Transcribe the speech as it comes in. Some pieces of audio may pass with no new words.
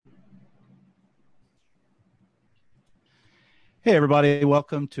Hey, everybody,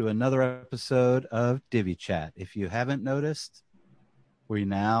 welcome to another episode of Divi Chat. If you haven't noticed, we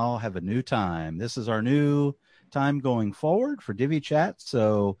now have a new time. This is our new time going forward for Divi Chat.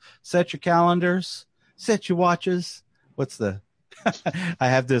 So set your calendars, set your watches. What's the I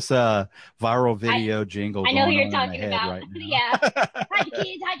have this viral video jingle I know who going you're on in my talking head about. right Yeah. now. Hide your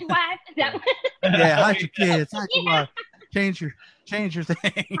kids, hide your wife. Is that Yeah, hide your kids, hide your yeah. wife, change your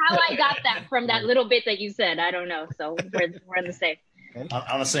thing. How I got that from that little bit that you said, I don't know. So we're in the same.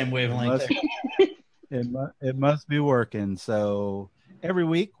 On the same It wavelength must there. it must be working. So every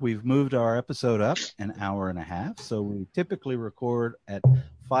week we've moved our episode up an hour and a half. So we typically record at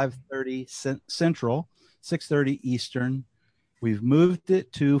 5:30 Central, 6:30 Eastern. We've moved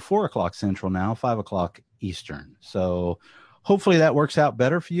it to 4 o'clock Central now, 5 o'clock Eastern. So hopefully that works out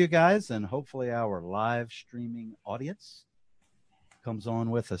better for you guys, and hopefully our live streaming audience comes on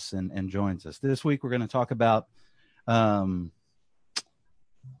with us and joins us. This week we're going to talk about um,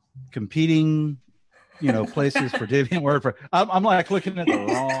 competing places for Deviant WordPress. I'm like looking at the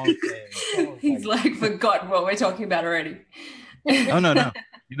wrong thing. He's like forgotten what we're talking about already. Oh, no.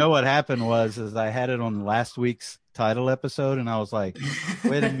 You know what happened was I had it on last week's title episode, and I was like,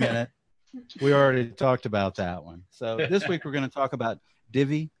 wait a minute. We already talked about that one. So this week we're going to talk about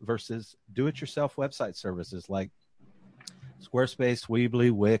Divi versus do-it-yourself website services like Squarespace,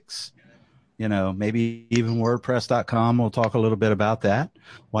 Weebly, Wix, maybe even WordPress.com. We'll talk a little bit about that,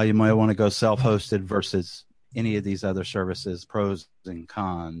 why you might want to go self-hosted versus any of these other services, pros and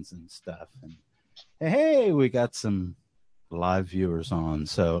cons and stuff. And hey, we got some live viewers on,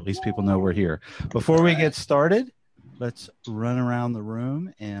 so at least people know we're here. Before we get started, let's run around the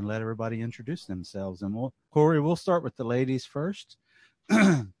room and let everybody introduce themselves. And Corey, we'll start with the ladies first.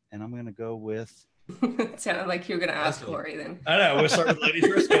 And I'm going to go with... It sounded like you were going to ask Corey then. I know. We'll start with ladies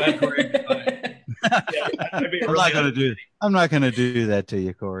first. Go ahead, Corey. I'm not going to do that to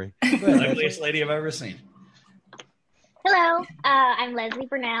you, Corey. The ugliest lady I've ever seen. Hello. I'm Leslie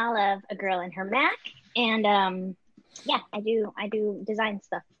Burnell of A Girl and Her Mac. And I do design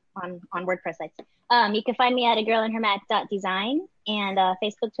stuff on WordPress sites. You can find me at agirlandhermac.design and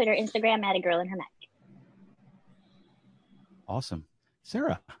Facebook, Twitter, Instagram at A Girl and Her Mac. Awesome.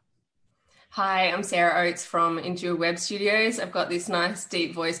 Sarah. Hi, I'm Sarah Oates from Endure Web Studios. I've got this nice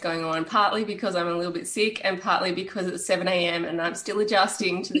deep voice going on, partly because I'm a little bit sick and partly because it's 7 a.m. and I'm still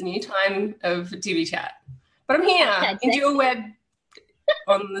adjusting to the new time of Divi Chat. But I'm here, Endure Web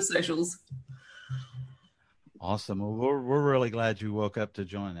on the socials. Awesome. Well, we're really glad you woke up to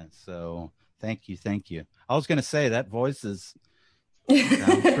join us. So thank you. I was going to say that voice sounds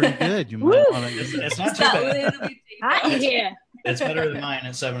pretty good. You might want to. It's not too bad. Hi, yeah. It's better than mine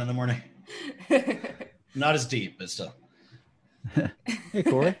at 7 a.m. Not as deep, but still. Hey,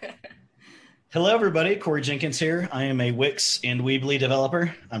 Corey. Hello, everybody. Corey Jenkins here. I am a Wix and Weebly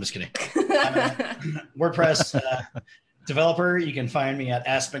developer. I'm just kidding. I'm a WordPress developer. You can find me at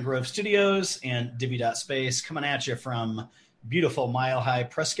Aspen Grove Studios and Divi.space, coming at you from beautiful Mile High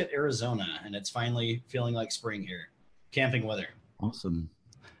Prescott, Arizona. And it's finally feeling like spring here. Camping weather. Awesome.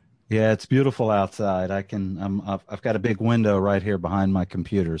 Yeah, it's beautiful outside. I've got a big window right here behind my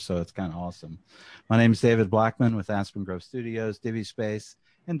computer, so it's kind of awesome. My name is David Blackman with Aspen Grove Studios, DiviSpace,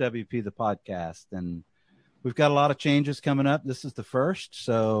 and WP the podcast. And we've got a lot of changes coming up. This is the first,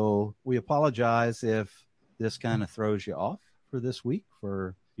 so we apologize if this kind of throws you off for this week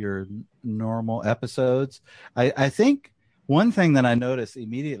for your normal episodes. I think one thing that I noticed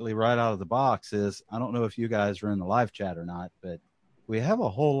immediately right out of the box is, I don't know if you guys are in the live chat or not, but we have a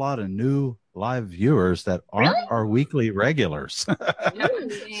whole lot of new live viewers that aren't our weekly regulars.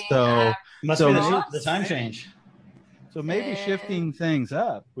 So must be the time change. So maybe shifting things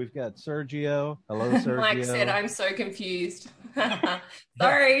up. We've got Sergio. Hello, Sergio. Mike said, I'm so confused.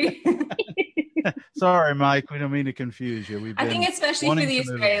 Sorry. Sorry, Mike. We don't mean to confuse you. I think especially for the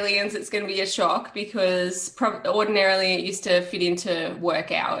Australians, it's going to be a shock because ordinarily it used to fit into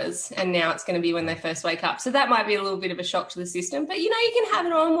work hours and now it's going to be when they first wake up. So that might be a little bit of a shock to the system. But, you can have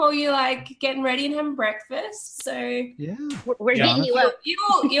it on while you're like getting ready and having breakfast. So yeah, we're getting you up.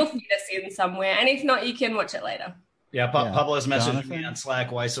 You'll fit us in somewhere. And if not, you can watch it later. Yeah, Pablo's messaged me on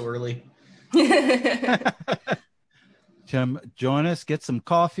Slack, why so early? Join us, get some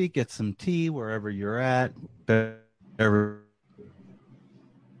coffee, get some tea wherever you're at.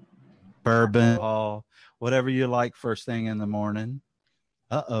 Bourbon, whatever you like first thing in the morning.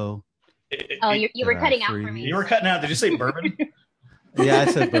 Oh, you were cutting out for me. You were cutting out. Did you say bourbon? Yeah, I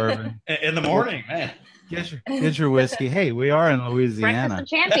said bourbon. In the morning, man. Get your whiskey. Hey, we are in Louisiana.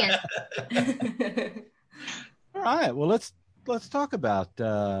 Breakfast of champions. All right. Well, let's talk about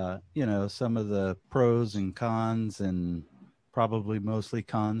some of the pros and cons and probably mostly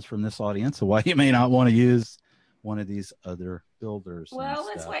cons from this audience, so why you may not want to use one of these other builders. Well,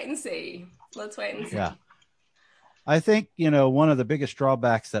 let's wait and see. Yeah. I think, one of the biggest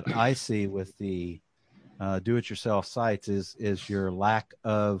drawbacks that I see with the do-it-yourself sites is your lack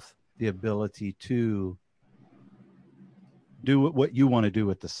of the ability to do what you want to do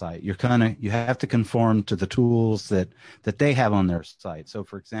with the site. You have to conform to the tools that they have on their site. So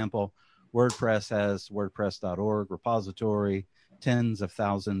for example, WordPress has WordPress.org repository, tens of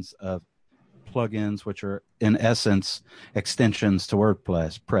thousands of plugins, which are in essence extensions to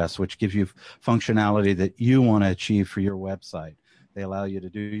WordPress, which gives you functionality that you want to achieve for your website. They allow you to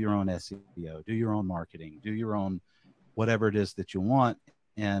do your own SEO, do your own marketing, do your own whatever it is that you want.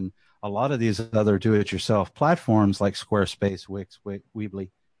 And a lot of these other do-it-yourself platforms like Squarespace, Wix, Weebly,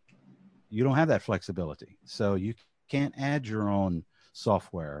 you don't have that flexibility. So you can't add your own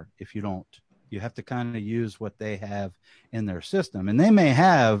software if you don't. You have to kind of use what they have in their system. And they may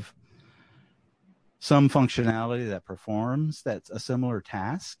have some functionality that performs that's a similar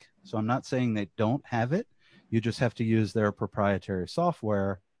task. So I'm not saying they don't have it. You just have to use their proprietary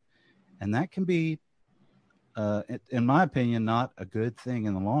software. And that can be, in my opinion, not a good thing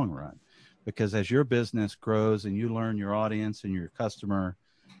in the long run, because as your business grows and you learn your audience and your customer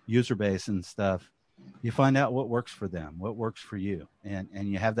user base and stuff, you find out what works for them, what works for you. And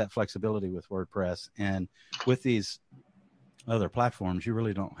you have that flexibility with WordPress. And with these other platforms, you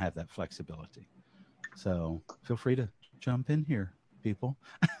really don't have that flexibility. So feel free to jump in here, people.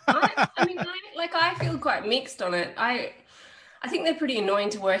 I feel quite mixed on it. I think they're pretty annoying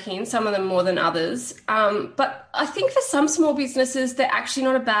to work in, some of them more than others. But I think for some small businesses, they're actually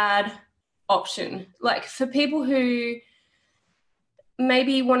not a bad option. Like for people who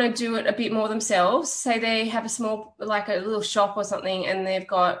maybe want to do it a bit more themselves, say they have a little shop or something, and they've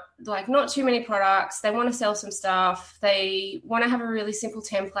got like not too many products. They want to sell some stuff. They want to have a really simple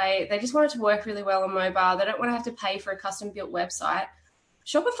template. They just want it to work really well on mobile. They don't want to have to pay for a custom built website.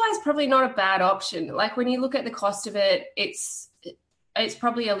 Shopify is probably not a bad option. Like when you look at the cost of it, it's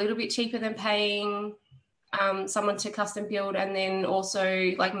probably a little bit cheaper than paying someone to custom build, and then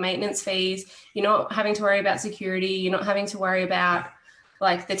also like maintenance fees. You're not having to worry about security. You're not having to worry about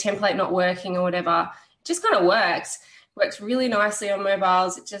like the template not working or whatever. It just kind of works really nicely on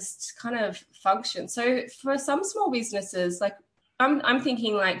mobiles. It just kind of functions. So for some small businesses, like I'm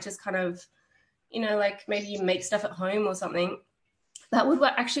thinking like just kind of, like maybe you make stuff at home or something, that would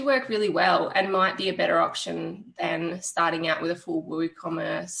actually work really well and might be a better option than starting out with a full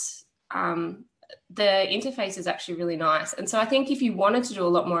WooCommerce. The interface is actually really nice. And so I think if you wanted to do a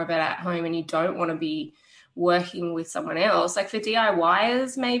lot more of it at home and you don't want to be working with someone else, like for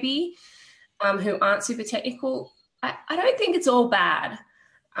DIYers maybe, who aren't super technical, I don't think it's all bad,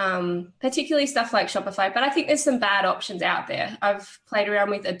 particularly stuff like Shopify. But I think there's some bad options out there. I've played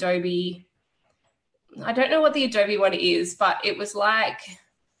around with Adobe. I don't know what the Adobe one is, but it was like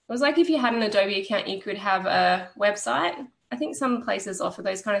if you had an Adobe account, you could have a website. I think some places offer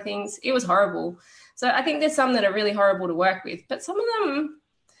those kind of things. It was horrible. So I think there's some that are really horrible to work with, but some of them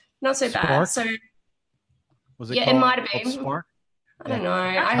not so Spark? bad. So was it it might have been Spark? I don't know.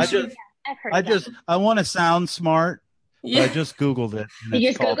 I want to sound smart. Yeah. I just Googled it.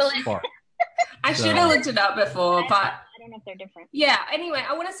 You just Googled it? Spark. I should have looked it up before, but I don't know if they're different. Yeah. Anyway,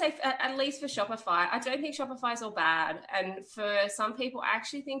 I want to say at least for Shopify, I don't think Shopify is all bad. And for some people, I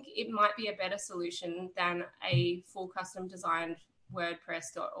actually think it might be a better solution than a full custom designed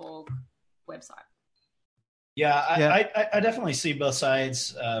WordPress.org website. Yeah, I definitely see both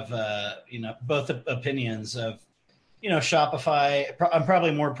sides of, both opinions of, Shopify. I'm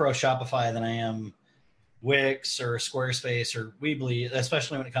probably more pro Shopify than I am Wix or Squarespace or Weebly,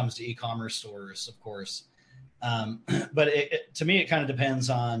 especially when it comes to e-commerce stores, of course. But to me, it kind of depends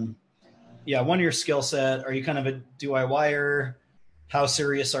on, one, your skill set. Are you kind of a DIYer? How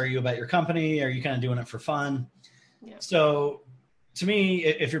serious are you about your company? Are you kind of doing it for fun? Yeah. So to me,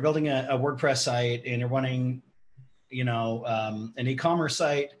 if you're building a WordPress site and you're wanting, an e-commerce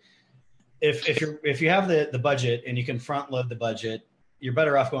site, if you have the budget and you can front load the budget, you're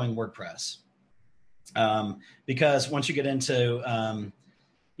better off going WordPress. Because once you get into,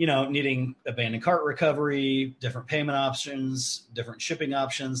 needing abandoned cart recovery, different payment options, different shipping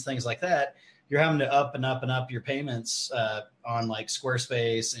options, things like that, you're having to up and up and up your payments on like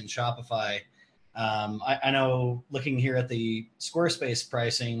Squarespace and Shopify. I know looking here at the Squarespace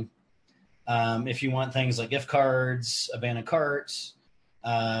pricing, if you want things like gift cards, abandoned carts,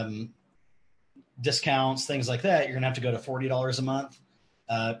 discounts, things like that, you're going to have to go to $40 a month.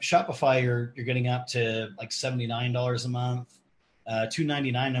 Shopify, you're getting up to like $79 a month,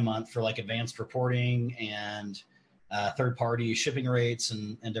 $299 a month for like advanced reporting and third-party shipping rates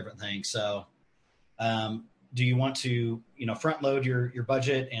and different things. So do you want to, front load your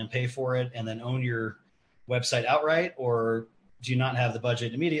budget and pay for it and then own your website outright, or do you not have the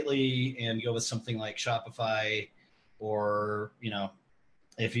budget immediately and go with something like Shopify, or,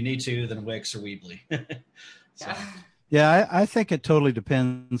 if you need to, then Wix or Weebly? So. Yeah, I think it totally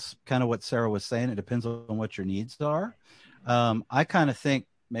depends, kind of what Sarah was saying. It depends on what your needs are. I kind of think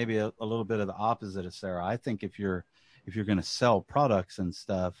maybe a little bit of the opposite of Sarah. I think if you're going to sell products and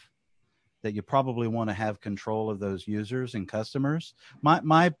stuff, that you probably want to have control of those users and customers.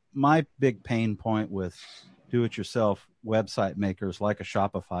 My big pain point with do-it-yourself website makers like a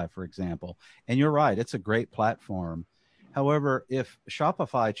Shopify, for example, and you're right, it's a great platform. However, if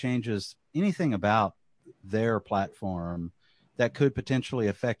Shopify changes anything about their platform that could potentially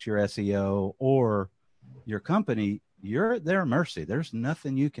affect your SEO or your company, you're at their mercy. There's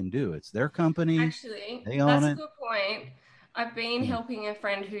nothing you can do. It's their company. Actually, they own that's it. A good point. I've been helping a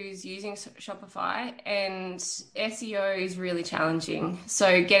friend who's using Shopify, and SEO is really challenging.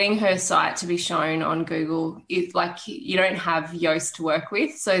 So getting her site to be shown on Google is like, you don't have Yoast to work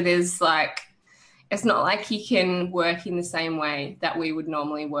with. So there's it's not like he can work in the same way that we would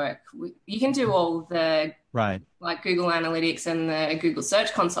normally work. You can do all the like Google Analytics and the Google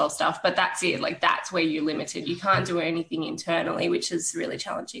Search Console stuff, but that's it. Like, that's where you're limited. You can't do anything internally, which is really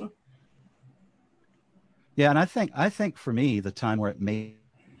challenging. Yeah, and I think for me, the time where it may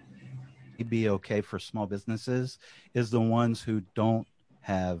be okay for small businesses is the ones who don't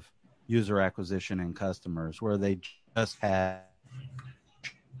have user acquisition and customers, where they just have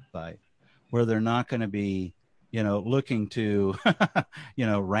site, where they're not going to be, looking to,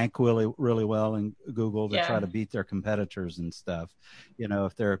 rank really well in Google to try to beat their competitors and stuff.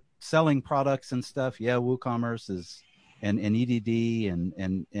 If they're selling products and stuff, WooCommerce is. And EDD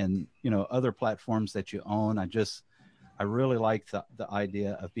and other platforms that you own. I really like the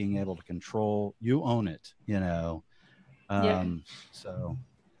idea of being able to control. You own it, So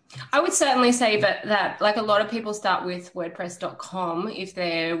I would certainly say that like a lot of people start with WordPress.com if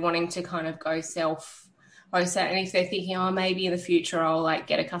they're wanting to kind of go self-host, and if they're thinking, maybe in the future I'll like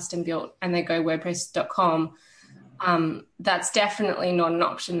get a custom built, and they go WordPress.com. That's definitely not an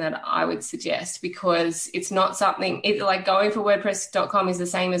option that I would suggest, because it's not something like going for WordPress.com is the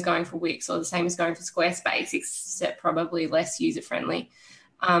same as going for Wix or the same as going for Squarespace, except probably less user-friendly.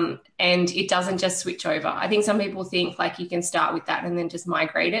 And it doesn't just switch over. I think some people think like you can start with that and then just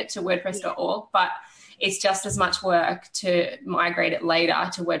migrate it to WordPress.org, but it's just as much work to migrate it later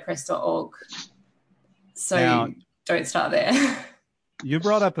to WordPress.org. So now, don't start there. You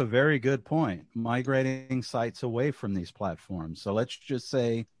brought up a very good point, migrating sites away from these platforms. So let's just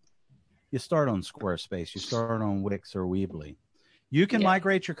say you start on Squarespace, you start on Wix or Weebly. You can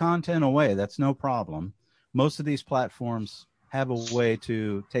migrate your content away. That's no problem. Most of these platforms have a way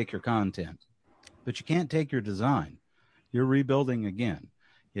to take your content, but you can't take your design. You're rebuilding again.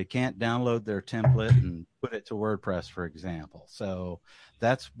 You can't download their template and put it to WordPress, for example. So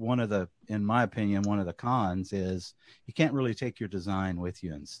that's in my opinion, one of the cons is you can't really take your design with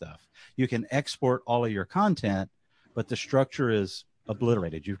you and stuff. You can export all of your content, but the structure is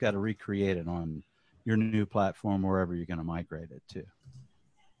obliterated. You've got to recreate it on your new platform, wherever you're going to migrate it to.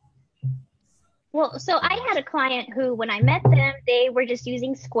 Well, so I had a client who, when I met them, they were just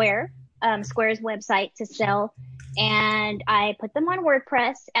using Square's website to sell. And I put them on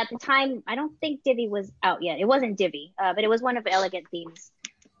WordPress. At the time, I don't think Divi was out yet. It wasn't Divi, but it was one of Elegant Themes,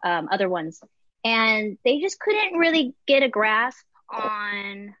 other ones. And they just couldn't really get a grasp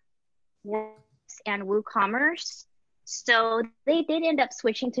on WordPress and WooCommerce. So they did end up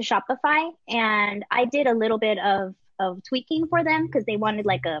switching to Shopify. And I did a little bit of tweaking for them because they wanted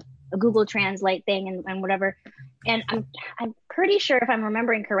like a Google Translate thing and whatever. And I'm pretty sure, if I'm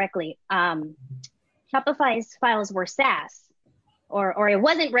remembering correctly, Shopify's files were Sass, or it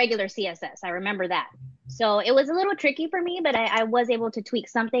wasn't regular CSS. I remember that. So it was a little tricky for me, but I was able to tweak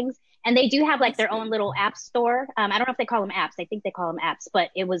some things. And they do have like their own little app store. I don't know if they call them apps. I think they call them apps, but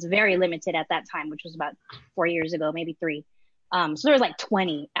it was very limited at that time, which was about 4 years ago, maybe 3. So there was like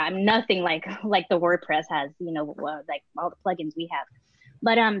 20. Nothing like the WordPress has, like all the plugins we have.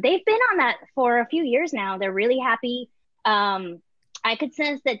 But they've been on that for a few years now. They're really happy. I could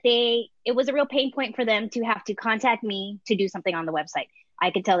sense that it was a real pain point for them to have to contact me to do something on the website.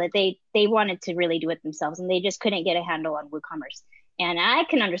 I could tell that they wanted to really do it themselves, and they just couldn't get a handle on WooCommerce. And I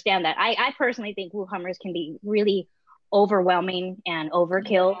can understand that. I personally think WooCommerce can be really overwhelming and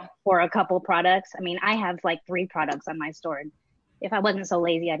overkill for a couple products. I mean, I have like 3 products on my store. If I wasn't so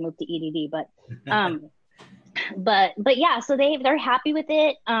lazy, I'd move to EDD. But yeah, so they're happy with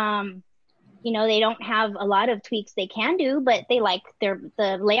it. they don't have a lot of tweaks they can do, but they like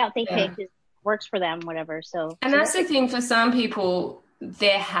the layout they picked works for them, whatever. And that's the thing, for some people,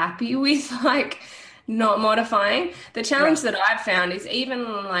 they're happy with like not modifying. The challenge that I've found is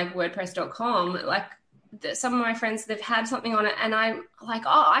even like WordPress.com, like some of my friends, they've had something on it and I'm like,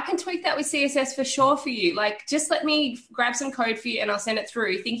 oh, I can tweak that with CSS for sure for you. Like, just let me grab some code for you and I'll send it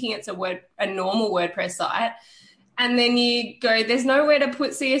through, thinking it's a normal WordPress site. And then you go, there's nowhere to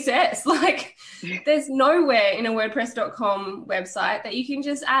put CSS. Like, there's nowhere in a WordPress.com website that you can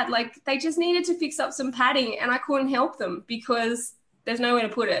just add. Like, they just needed to fix up some padding and I couldn't help them because there's nowhere to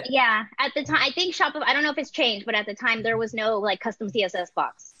put it. Yeah. At the time, I think Shopify, I don't know if it's changed, but at the time there was no like custom CSS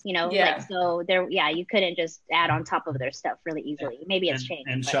box, like, so there, you couldn't just add on top of their stuff really easily. Maybe it's changed.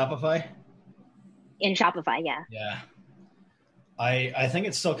 And Shopify? In Shopify, yeah. Yeah. I think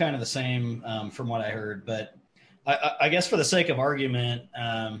it's still kind of the same from what I heard, but I guess for the sake of argument,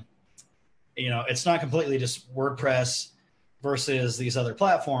 it's not completely just WordPress versus these other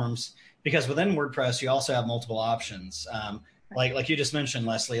platforms, because within WordPress, you also have multiple options. Like you just mentioned,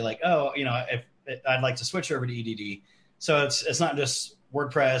 Leslie, like, if I'd like to switch over to EDD. So it's not just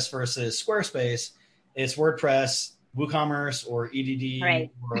WordPress versus Squarespace. It's WordPress, WooCommerce, or EDD,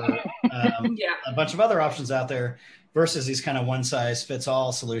 or a bunch of other options out there versus these kind of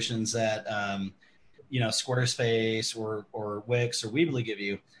one-size-fits-all solutions that, Squarespace or Wix or Weebly give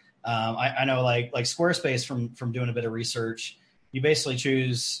you. I know like Squarespace from doing a bit of research, you basically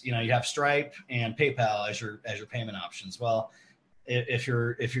choose, you have Stripe and PayPal as your payment options. Well, if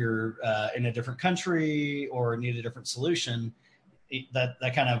you're in a different country or need a different solution, that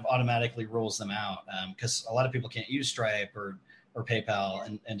kind of automatically rules them out, because a lot of people can't use Stripe or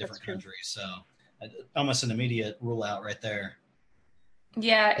PayPal in different countries. So almost an immediate rule out right there.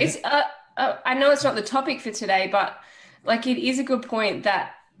 Yeah, it's I know it's not the topic for today, but like it is a good point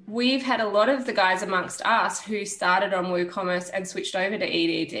that we've had a lot of the guys amongst us who started on WooCommerce and switched over to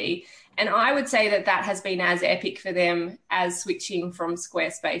EDD. And I would say that has been as epic for them as switching from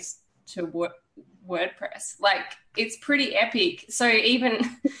Squarespace to WordPress. Like, it's pretty epic. So even,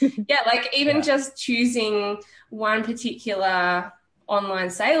 just choosing one particular online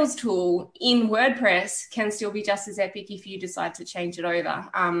sales tool in WordPress can still be just as epic if you decide to change it over.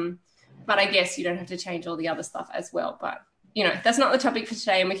 But I guess you don't have to change all the other stuff as well. But, that's not the topic for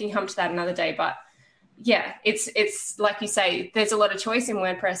today, and we can come to that another day. But yeah, it's like you say, there's a lot of choice in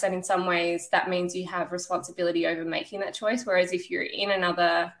WordPress, and in some ways that means you have responsibility over making that choice. Whereas if you're in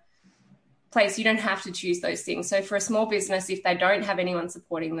another place, you don't have to choose those things. So for a small business, if they don't have anyone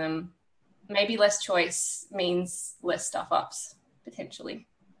supporting them, maybe less choice means less stuff ups potentially.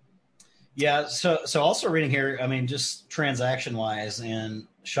 Yeah. So also reading here, I mean, just transaction wise, and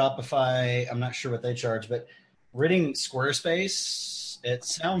Shopify, I'm not sure what they charge, but reading Squarespace, it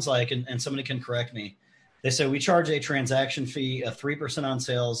sounds like, and somebody can correct me, they say we charge a transaction fee of 3% on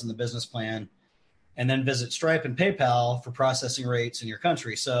sales in the business plan, and then visit Stripe and PayPal for processing rates in your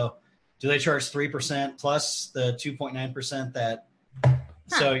country. So do they charge 3% plus the 2.9% that,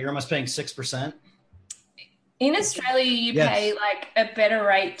 so you're almost paying 6%? In Australia, you pay like a better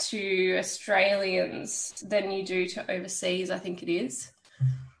rate to Australians than you do to overseas, I think it is.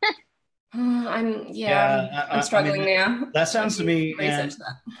 I'm struggling now. That sounds to me, and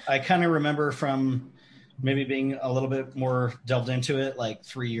I kind of remember from maybe being a little bit more delved into it like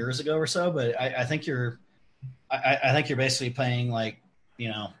 3 years ago or so, but I think you're basically paying like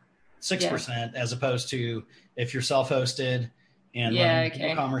 6% as opposed to if you're self-hosted and running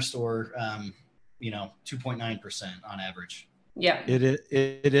an e-commerce store, 2.9% on average. Yeah,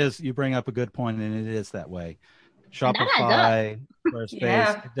 it is. You bring up a good point, and it is that way. Shopify,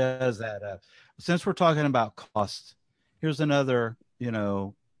 Squarespace, it does add up. Since we're talking about cost, here's another,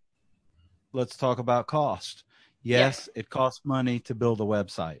 let's talk about cost. Yes, it costs money to build a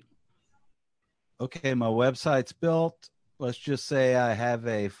website. Okay, my website's built. Let's just say I have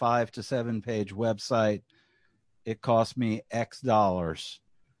a 5 to 7 page website. It cost me X dollars.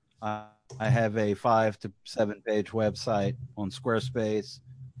 I have a 5 to 7 page website on Squarespace,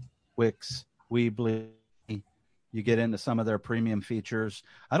 Wix, Weebly. You get into some of their premium features.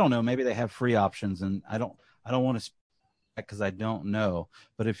 I don't know. Maybe they have free options, and I don't want to speak because I don't know.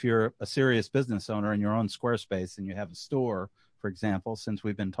 But if you're a serious business owner and you're on Squarespace and you have a store, for example, since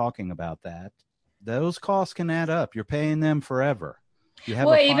we've been talking about that, those costs can add up. You're paying them forever. You have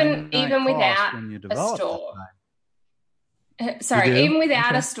even without a store. Sorry, even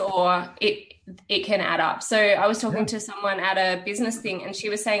without a store, it can add up. So I was talking to someone at a business thing, and she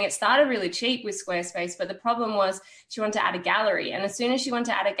was saying it started really cheap with Squarespace, but the problem was she wanted to add a gallery, and as soon as she wanted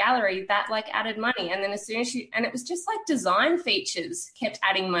to add a gallery, that like added money, and then as soon as and it was just like design features kept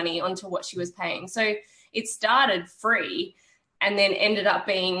adding money onto what she was paying. So it started free and then ended up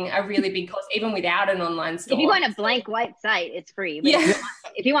being a really big cost, even without an online store. If you want a blank white site, it's free. But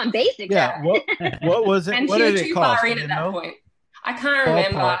if you want basic, what was it? And what she did was it too cost? far in at that point. I can't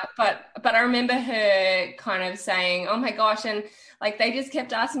remember, but I remember her kind of saying, "Oh my gosh!" and like they just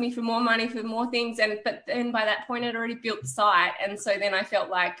kept asking me for more money for more things, but then by that point I'd already built the site, and so then I felt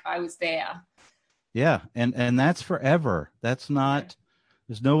like I was there. Yeah, and that's forever. That's not.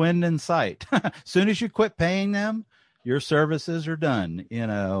 There's no end in sight. As soon as you quit paying them, your services are done.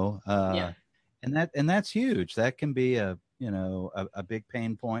 And that's huge. That can be a big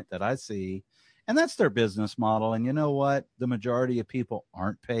pain point that I see. And that's their business model. And you know what? The majority of people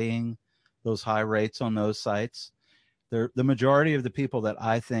aren't paying those high rates on those sites. The majority of the people that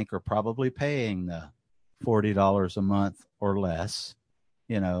I think are probably paying the $40 a month or less,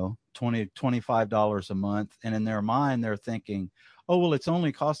 $20, $25 a month. And in their mind, they're thinking, oh, well, it's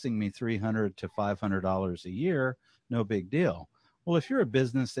only costing me $300 to $500 a year. No big deal. Well, if you're a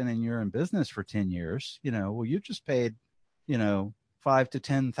business and you're in business for 10 years, you just paid, $5,000 to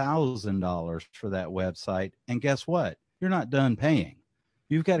 $10,000 for that website. And guess what? You're not done paying.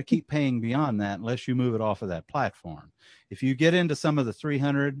 You've got to keep paying beyond that unless you move it off of that platform. If you get into some of the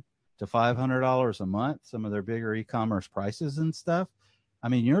 $300 to $500 a month, some of their bigger e-commerce prices and stuff, I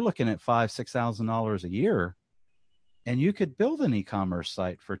mean, you're looking at $5,000, $6,000 a year, and you could build an e-commerce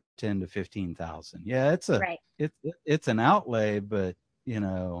site for $10,000 to $15,000. Yeah, it's an outlay, but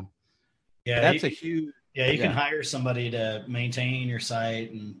that's a huge. Yeah, you can hire somebody to maintain your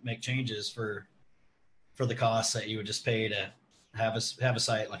site and make changes for the costs that you would just pay to have a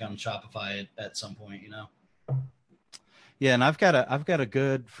site like on Shopify at some point, Yeah, and I've got a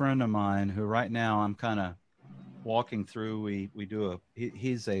good friend of mine who right now I'm kind of walking through.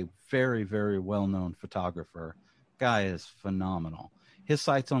 He's a very, very well-known photographer. Guy is phenomenal. His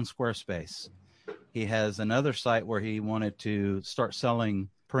site's on Squarespace. He has another site where he wanted to start selling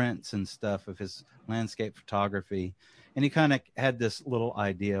prints and stuff of his landscape photography, and he kind of had this little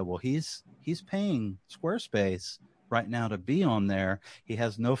idea. Well, he's paying Squarespace right now to be on there. He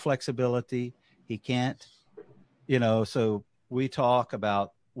has no flexibility. He can't, so we talk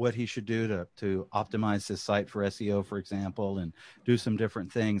about what he should do to optimize his site for SEO, for example, and do some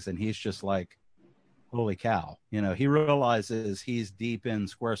different things. And he's just like, holy cow, he realizes he's deep in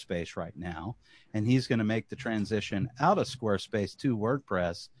Squarespace right now, and he's going to make the transition out of Squarespace to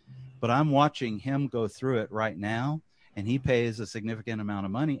WordPress. But I'm watching him go through it right now, and he pays a significant amount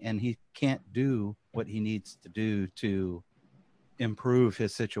of money, and he can't do what he needs to do to improve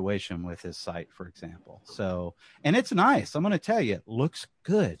his situation with his site, for example. So, and it's nice. I'm going to tell you, it looks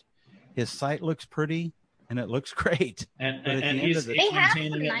good. His site looks pretty, and it looks great. And he's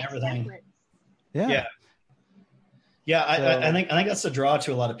maintaining it and everything. Templates. Yeah. I think that's the draw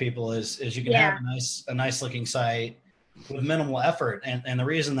to a lot of people is you can have a nice looking site with minimal effort, and the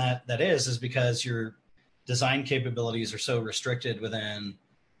reason that is because your design capabilities are so restricted within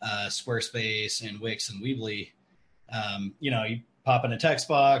Squarespace and Wix and Weebly. You pop in a text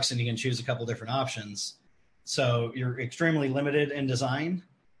box and you can choose a couple different options, so you're extremely limited in design.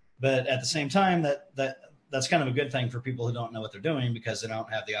 But at the same time, that's kind of a good thing for people who don't know what they're doing, because they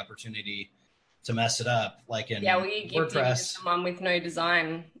don't have the opportunity to mess it up, like in we give WordPress. To someone with no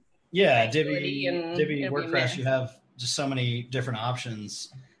design. Yeah, Divi WordPress, you have just so many different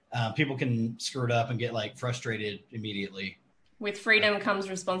options. People can screw it up and get like frustrated immediately. With freedom comes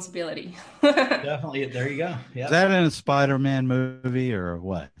responsibility. Definitely, there you go. Yep. Is that in a Spider-Man movie or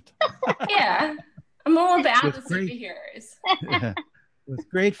what? Yeah, I'm all about the superheroes. Yeah. With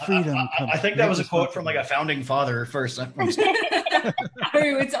great freedom. I think that was a quote from like a founding father first.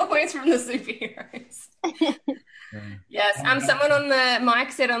 It's always from the superheroes. Yes. Someone on the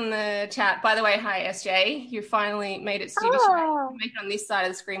mic said on the chat, by the way, hi SJ, you finally made it, Stevie. Make it on this side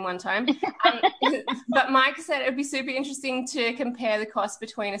of the screen one time. But Mike said it would be super interesting to compare the cost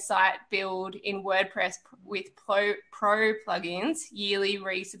between a site build in WordPress with pro plugins, yearly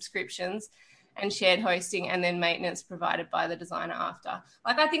resubscriptions, and shared hosting, and then maintenance provided by the designer after.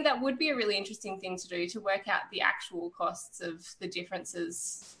 Like, I think that would be a really interesting thing to do, to work out the actual costs of the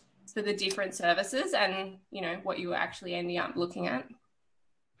differences for the different services, and what you were actually ending up looking at,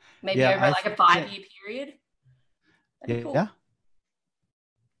 maybe over like a 5-year period. That'd be cool. Yeah.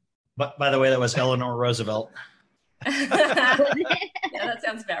 But by the way, that was Eleanor Roosevelt. Yeah, that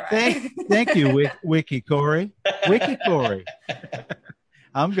sounds about right. Thank you, Wiki Corey. Wiki Corey.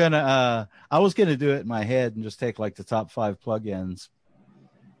 I was gonna do it in my head and just take like the top 5 plugins.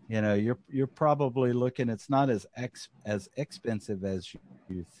 You know, you're probably looking. It's not as expensive as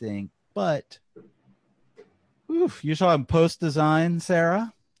you think, but you saw in post design,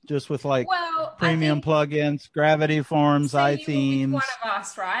 Sarah, just with like premium plugins, Gravity Forms, iThemes. One of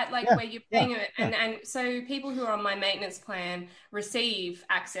us, right? Like where you're paying it, and so people who are on my maintenance plan receive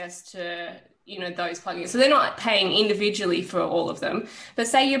access to those plugins. So they're not paying individually for all of them. But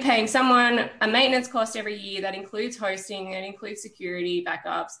say you're paying someone a maintenance cost every year that includes hosting, it includes security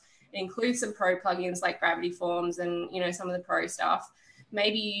backups, it includes some pro plugins like Gravity Forms and some of the pro stuff.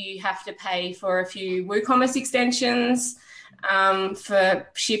 Maybe you have to pay for a few WooCommerce extensions for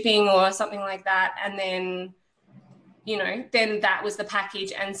shipping or something like that. And then, then that was the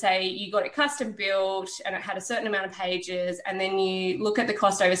package, and say you got it custom built and it had a certain amount of pages. And then you look at the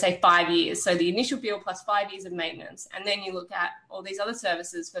cost over, say, 5 years. So the initial build plus 5 years of maintenance. And then you look at all these other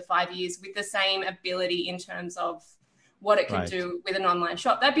services for 5 years with the same ability in terms of what it can do with an online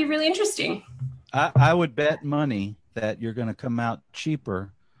shop. That'd be really interesting. I would bet money that you're going to come out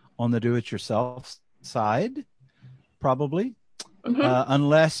cheaper on the do-it-yourself side, probably,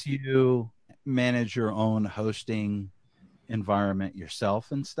 unless you manage your own hosting environment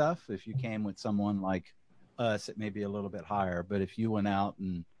yourself and stuff. If you came with someone like us, it may be a little bit higher. But if you went out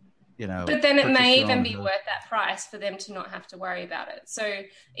and, but then it may even be worth that price for them to not have to worry about it. So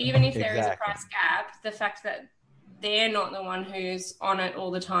even if there is a price gap, the fact that they're not the one who's on it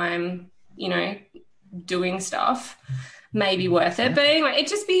all the time, doing stuff may be worth it. But anyway,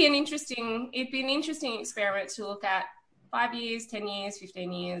 it'd be an interesting experiment to look at 5 years, 10 years,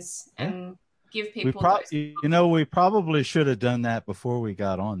 15 years, and give people we probably should have done that before we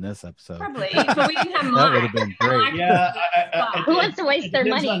got on this episode. Probably, but we didn't have money. That would have been great. Yeah. Who wants to waste their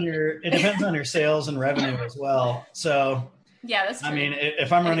money? It depends on your sales and revenue as well. So yeah, that's true. I mean,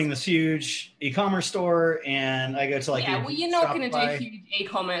 if I'm running this huge e-commerce store and I go to you're not going to do huge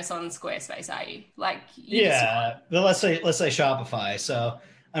e-commerce on Squarespace, are you? But let's say Shopify. So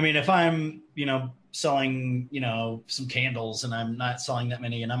I mean, if I'm selling some candles and I'm not selling that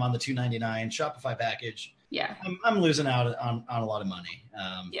many and I'm on the $2.99 Shopify package, I'm losing out on a lot of money.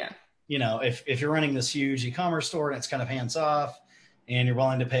 If you're running this huge e-commerce store and it's kind of hands off and you're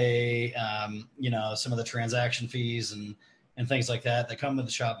willing to pay some of the transaction fees and things like that come with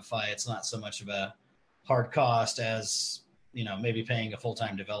the Shopify, it's not so much of a hard cost as maybe paying a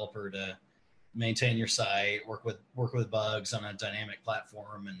full-time developer to maintain your site, work with bugs on a dynamic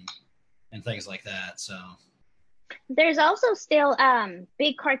platform and things like that. So there's also still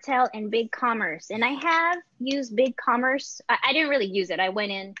Big Cartel and Big Commerce, and I have used Big Commerce. I didn't really use it. I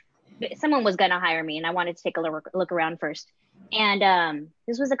went in, someone was gonna hire me and I wanted to take a look around first, and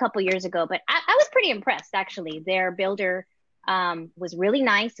this was a couple years ago, but I was pretty impressed actually. Their builder was really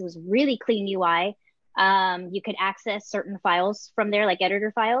nice. It was really clean UI. You could access certain files from there, like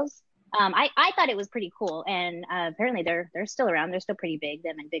editor files. I thought it was pretty cool, and apparently they're still around. They're still pretty big,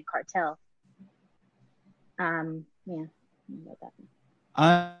 them and Big Cartel. I'm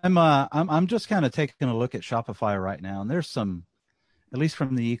just kind of taking a look at Shopify right now, and there's some, at least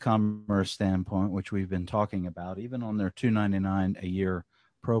from the e-commerce standpoint, which we've been talking about, even on their $2.99 a year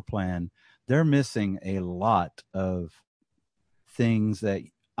pro plan, they're missing a lot of things that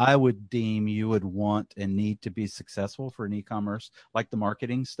I would deem you would want and need to be successful for an e-commerce, like the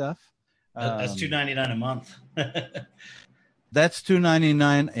marketing stuff. That's $2.99 a month. That's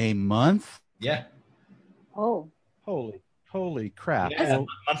 $2.99 a month. Yeah. Oh. Holy crap! Yeah, well,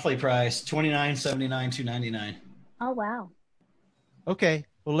 monthly price $29.79, $2.99. Oh wow. Okay,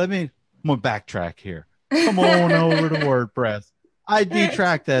 well I'm gonna backtrack here. Come on over to WordPress. I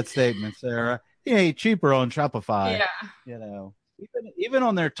detract that statement, Sarah. It ain't cheaper on Shopify. Yeah. Even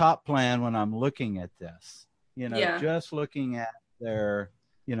on their top plan, when I'm looking at this, just looking at their,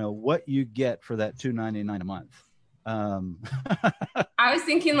 what you get for that $2.99 a month. I was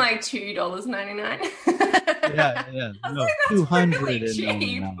thinking like $2.99. Yeah. I was like, that's really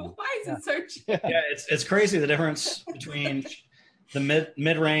cheap. Why is it so cheap? Yeah, it's crazy the difference between the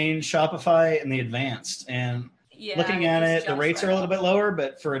mid-range Shopify and the advanced. And looking at it, the rates are a little bit lower,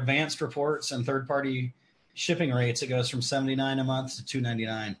 but for advanced reports and third-party shipping rates, it goes from $79 a month to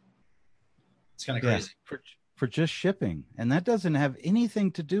 $2.99. It's kind of crazy. For just shipping, and that doesn't have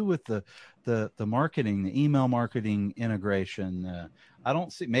anything to do with the marketing, the email marketing integration. I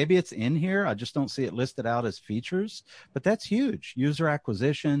don't see, maybe it's in here, I just don't see it listed out as features, but that's huge. User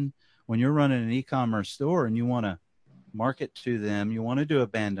acquisition, when you're running an e-commerce store and you want to market to them. You want to do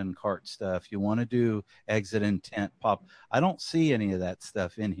abandoned cart stuff. You want to do exit intent pop. I don't see any of that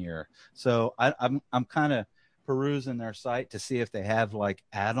stuff in here. So I'm kind of perusing their site to see if they have like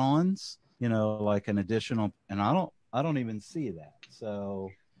add-ons, like an additional, and I don't even see that. So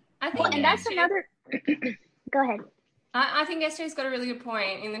I think, and that's another. Go ahead. I think SJ's got a really good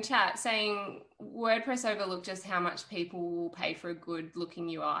point in the chat saying WordPress overlooked just how much people will pay for a good looking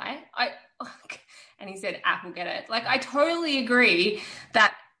UI. And he said, Apple get it. Like, I totally agree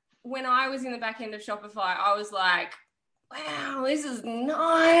that when I was in the back end of Shopify, I was like, wow, this is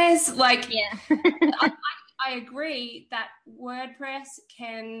nice. Like, yeah. I agree that WordPress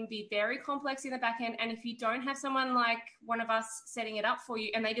can be very complex in the back end. And if you don't have someone like one of us setting it up for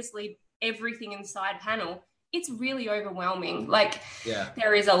you and they just leave everything in side panel, it's really overwhelming. Like,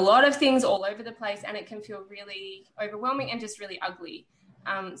 there is a lot of things all over the place and it can feel really overwhelming and just really ugly.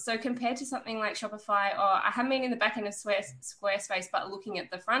 So compared to something like Shopify, or I haven't been in the back end of Squarespace, but looking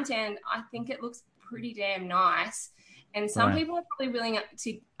at the front end, I think it looks pretty damn nice. And some people are probably willing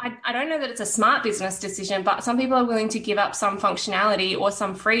to, I don't know that it's a smart business decision, but some people are willing to give up some functionality or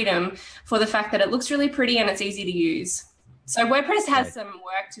some freedom for the fact that it looks really pretty and it's easy to use. So WordPress has some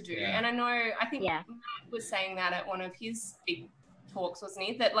work to do. Yeah. And I think Matt was saying that at one of his big talks, wasn't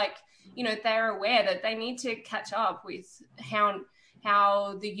he? That they're aware that they need to catch up with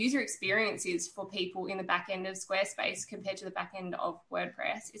how the user experience is for people in the back end of Squarespace compared to the back end of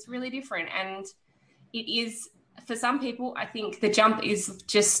WordPress. It's really different. And it is, for some people, I think the jump is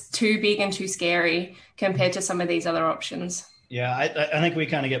just too big and too scary compared to some of these other options. Yeah, I think we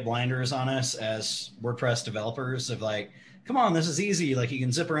kind of get blinders on us as WordPress developers of like, come on, this is easy. Like, you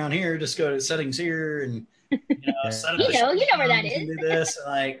can zip around here, just go to settings here and set up you know where that is. Do this.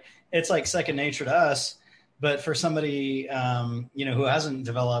 Like, it's like second nature to us. But for somebody who hasn't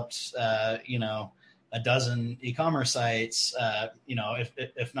developed a dozen e-commerce sites,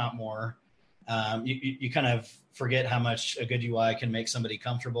 if not more, you kind of forget how much a good UI can make somebody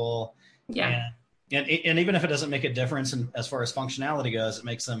comfortable. Yeah. And even if it doesn't make a difference as far as functionality goes, it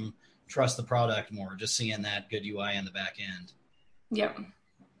makes them trust the product more, just seeing that good UI in the back end. Yep.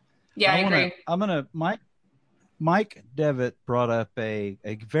 Yeah, I agree. Mike Devitt brought up a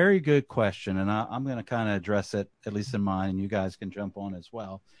very good question, and I'm going to kind of address it, at least in mine, and you guys can jump on as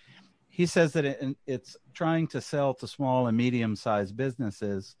well. He says that it's trying to sell to small and medium-sized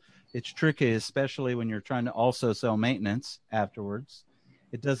businesses. It's tricky, especially when you're trying to also sell maintenance afterwards.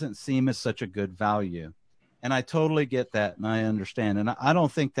 It doesn't seem as such a good value. And I totally get that, and I understand. And I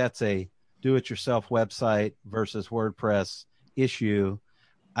don't think that's a do-it-yourself website versus WordPress issue.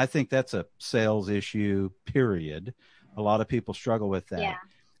 I think that's a sales issue, period. A lot of people struggle with that. Yeah.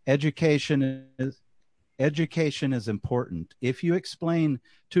 Education is important. If you explain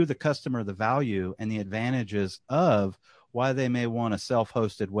to the customer the value and the advantages of why they may want a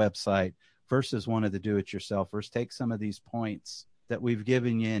self-hosted website versus one of the do-it-yourselfers, take some of these points that we've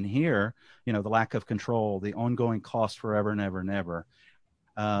given you in here, the lack of control, the ongoing cost forever and ever and ever.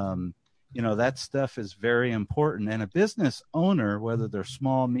 That stuff is very important. And a business owner, whether they're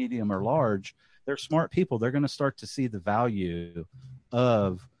small, medium, or large, they're smart people. They're going to start to see the value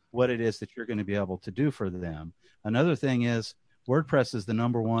of what it is that you're going to be able to do for them. Another thing is WordPress is the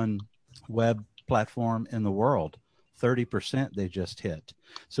number one web platform in the world. 30% they just hit.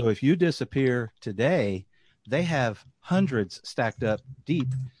 So if you disappear today, they have hundreds stacked up deep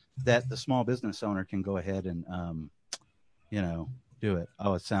that the small business owner can go ahead and, do it.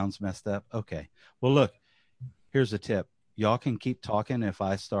 Oh, it sounds messed up. Okay. Well, look, here's a tip. Y'all can keep talking if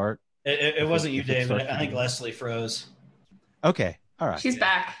I start. It wasn't you, David. I think Leslie froze. Okay. All right. She's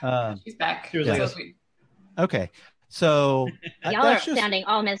back. She's back. Okay. So y'all are sounding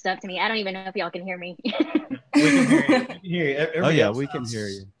all messed up to me. I don't even know if y'all can hear me. We can hear you. We can hear you. We can hear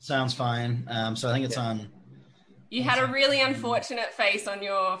you. Sounds fine. So I think it's on. You had a really unfortunate face on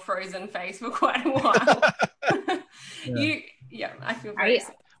your frozen face for quite a while. I feel very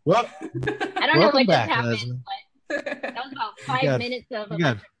sick. Well, I don't know what just happened, Leslie. But that was about 5 minutes of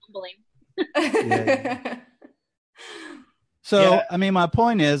mumbling. So, I mean, my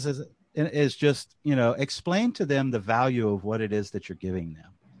point is just, explain to them the value of what it is that you're giving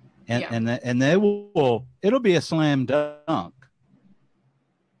them. And they will, it'll be a slam dunk.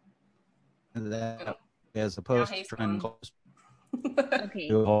 As opposed to trying to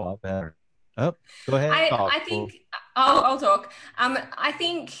do a whole lot better. Oh, go ahead. I think I'll talk. I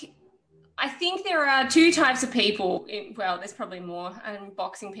think there are two types of people. There's probably more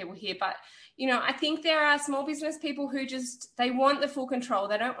unboxing people here, but I think there are small business people who they want the full control.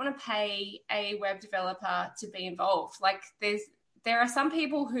 They don't want to pay a web developer to be involved. Like there are some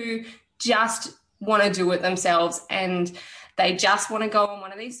people who just want to do it themselves, and they just want to go on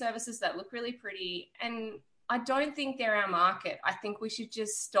one of these services that look really pretty. And I don't think they're our market. I think we should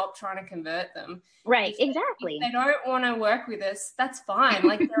just stop trying to convert them. Right, exactly. If they don't want to work with us, that's fine.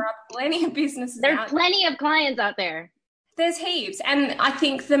 Like, there are plenty of businesses There's out plenty of clients out there. There's heaps. And I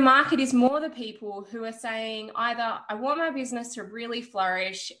think the market is more the people who are saying either I want my business to really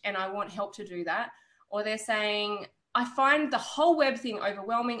flourish and I want help to do that, or they're saying I find the whole web thing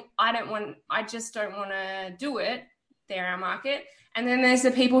overwhelming. I just don't want to do it. They're our market. And then there's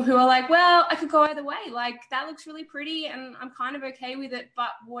the people who are like, well, I could go either way. Like, that looks really pretty and I'm kind of okay with it, but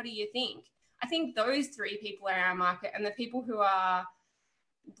what do you think? I think those three people are our market, and the people who are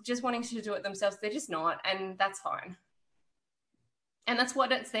just wanting to do it themselves, they're just not, and that's fine. And that's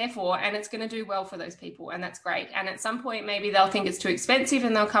what it's there for, and it's going to do well for those people, and that's great. And at some point, maybe they'll think it's too expensive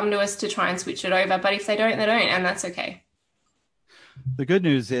and they'll come to us to try and switch it over. But if they don't, they don't, and that's okay. The good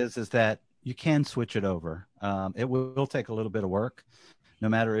news is that you can switch it over. It will take a little bit of work, no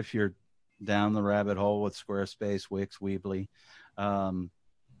matter if you're down the rabbit hole with Squarespace, Wix, Weebly.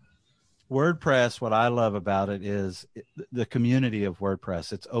 WordPress, what I love about it is the community of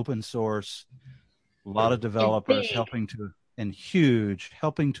WordPress. It's open source, a lot of developers helping to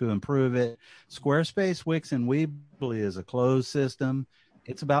improve it. Squarespace, Wix, and Weebly is a closed system.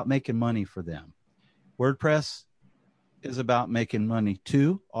 It's about making money for them. WordPress is about making money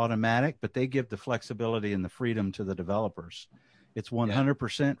too, automatic, but they give the flexibility and the freedom to the developers. It's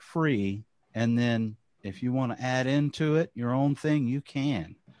 100% free. And then if you want to add into it your own thing, you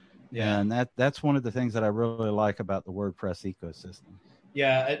can. Yeah. And that's one of the things that I really like about the WordPress ecosystem.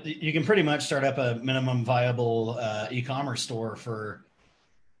 Yeah, you can pretty much start up a minimum viable e-commerce store for,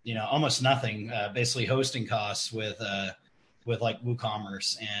 almost nothing, basically hosting costs with like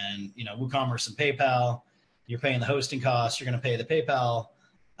WooCommerce. And, WooCommerce and PayPal, you're paying the hosting costs, you're going to pay the PayPal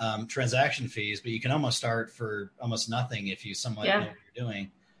transaction fees, but you can almost start for almost nothing if you somewhat know what you're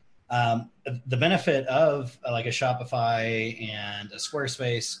doing. The benefit of like a Shopify and a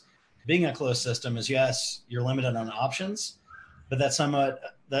Squarespace being a closed system is, yes, you're limited on options, but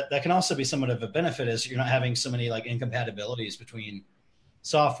that can also be somewhat of a benefit, is you're not having so many like incompatibilities between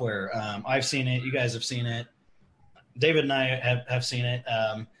software. I've seen it. You guys have seen it. David and I have seen it.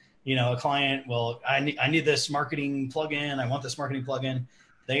 A client, I need this marketing plugin. I want this marketing plugin.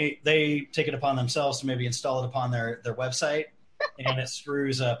 They take it upon themselves to maybe install it upon their website, and it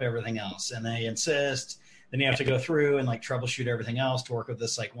screws up everything else. And they insist. Then you have to go through and like troubleshoot everything else to work with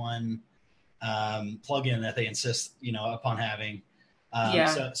this like one plugin that they insist, upon having.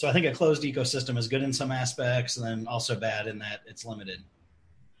 So I think a closed ecosystem is good in some aspects, and then also bad in that it's limited.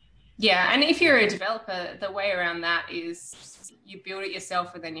 Yeah, and if you're a developer, the way around that is you build it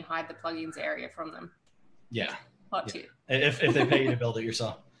yourself and then you hide the plugins area from them. Yeah. Hot tip. If they pay you to build it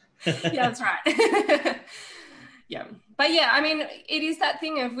yourself. Yeah, that's right. Yeah. But yeah, I mean, it is that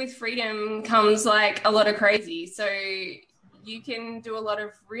thing of with freedom comes like a lot of crazy. So you can do a lot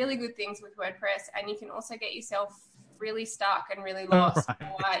of really good things with WordPress, and you can also get yourself really stuck and really lost.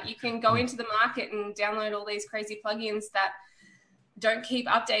 Right. Or you can go into the market and download all these crazy plugins that don't keep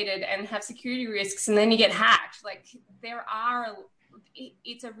updated and have security risks, and then you get hacked. Like,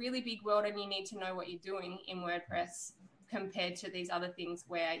 it's a really big world, and you need to know what you're doing in WordPress compared to these other things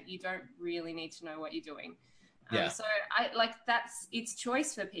where you don't really need to know what you're doing. So it's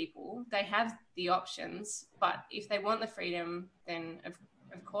choice for people. They have the options, but if they want the freedom, then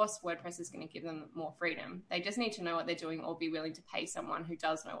of course WordPress is going to give them more freedom. They just need to know what they're doing, or be willing to pay someone who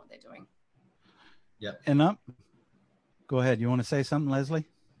does know what they're doing. Yep. And go ahead. You want to say something, Leslie?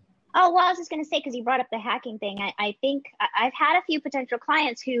 Oh, well, I was just going to say, because you brought up the hacking thing, I think I've had a few potential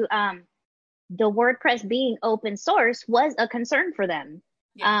clients who the WordPress being open source was a concern for them.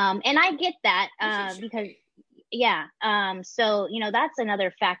 Yeah. And I get that because, so, that's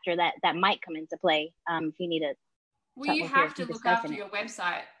another factor that might come into play if you need to. Well, you have to look after your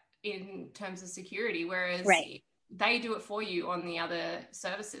website in terms of security, whereas they do it for you on the other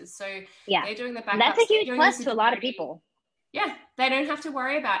services. So they're doing the backups. That's a huge plus to a lot of people. Yeah, they don't have to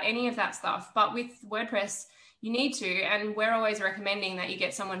worry about any of that stuff. But with WordPress, you need to, and we're always recommending that you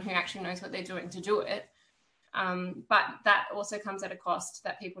get someone who actually knows what they're doing to do it. But that also comes at a cost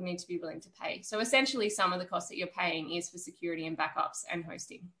that people need to be willing to pay. So essentially, some of the cost that you're paying is for security and backups and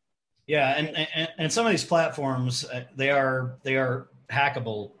hosting. Yeah, and some of these platforms, they are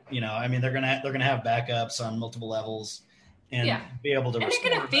hackable. I mean, they're gonna have backups on multiple levels and be able to. And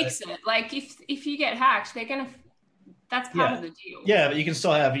they're gonna fix it. Like if you get hacked, they're gonna. That's part of the deal. Yeah, but you can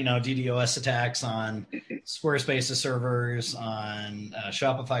still have DDoS attacks on Squarespace Servers, on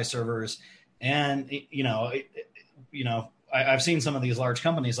Shopify servers, and I've seen some of these large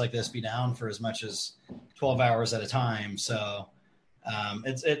companies like this be down for as much as 12 hours at a time. So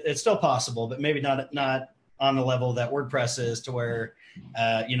it's still possible, but maybe not on the level that WordPress is, to where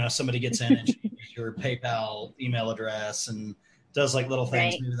somebody gets in and changes your PayPal email address and does like little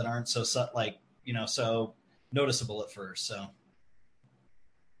things maybe that aren't so so noticeable at first. So,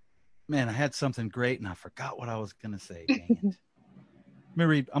 man, I had something great and I forgot what I was going to say. Dang it. Let me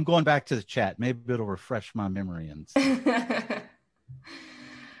read. I'm going back to the chat. Maybe it'll refresh my memory. And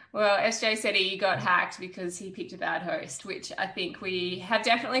well, SJ said he got hacked because he picked a bad host, which I think we have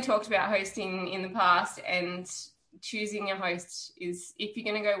definitely talked about hosting in the past. And choosing a host is, if you're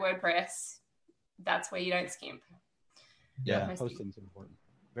going to go WordPress, that's where you don't skimp. Yeah, hosting's important.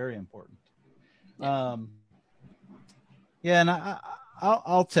 Very important. And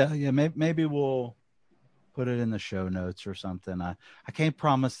I'll tell you, maybe we'll put it in the show notes or something. I can't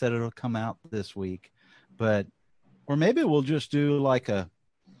promise that it'll come out this week, or maybe we'll just do like a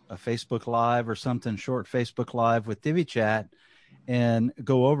Facebook Live or something, short Facebook Live with DiviChat, and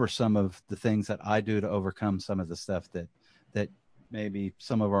go over some of the things that I do to overcome some of the stuff that maybe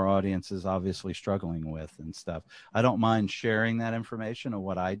some of our audience is obviously struggling with and stuff. I don't mind sharing that information of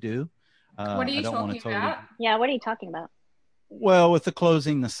what I do. What are you talking about? Yeah, what are you talking about? Well, with the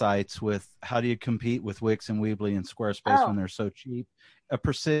closing the sites, with how do you compete with Wix and Weebly and Squarespace when they're so cheap? A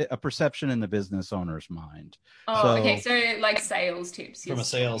perception in the business owner's mind. Okay. So like sales tips. From a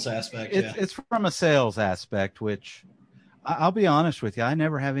sales aspect, it's from a sales aspect, which I'll be honest with you, I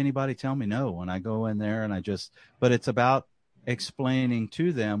never have anybody tell me no when I go in there, and but it's about explaining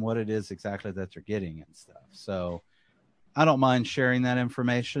to them what it is exactly that they're getting and stuff. So I don't mind sharing that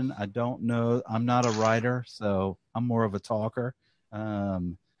information. I don't know. I'm not a writer, so I'm more of a talker.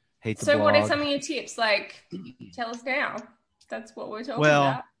 Hate to blog. What are some of your tips? Like, tell us now. That's what we're talking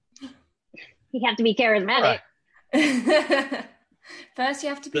about. You have to be charismatic. Right. First, you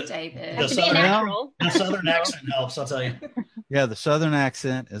have to be David. You have to be natural. The Southern accent helps, I'll tell you. Yeah, the Southern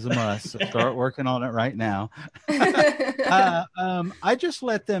accent is a must. So start working on it right now. I just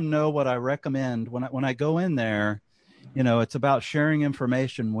let them know what I recommend when I go in there. It's about sharing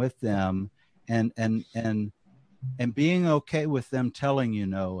information with them and being okay with them telling you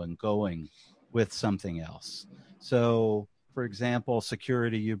no and going with something else. So, for example,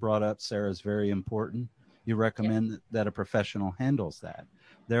 security you brought up, Sarah, is very important. You recommend that a professional handles that.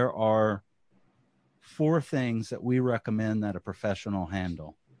 There are 4 things that we recommend that a professional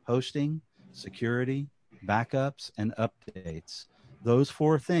handle: hosting, security, backups, and updates. Those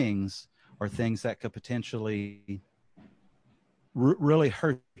 4 things are things that could potentially really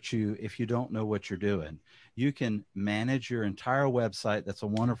hurt you if you don't know what you're doing. You can manage your entire website. That's a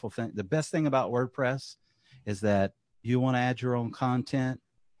wonderful thing. The best thing about WordPress is that you want to add your own content,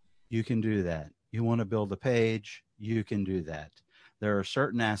 you can do that. You want to build a page, you can do that. There are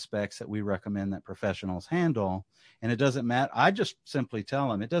certain aspects that we recommend that professionals handle, and it doesn't matter. I just simply tell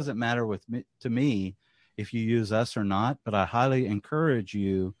them it doesn't matter to me if you use us or not, but I highly encourage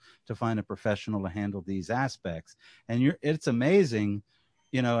you to find a professional to handle these aspects. And it's amazing,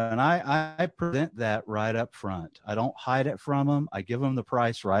 and I present that right up front. I don't hide it from them. I give them the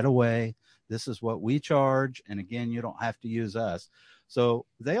price right away. This is what we charge. And again, you don't have to use us. So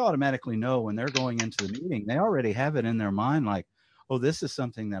they automatically know when they're going into the meeting, they already have it in their mind like, oh, this is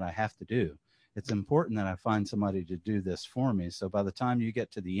something that I have to do. It's important that I find somebody to do this for me. So by the time you get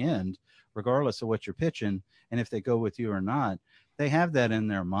to the end, regardless of what you're pitching, and if they go with you or not, they have that in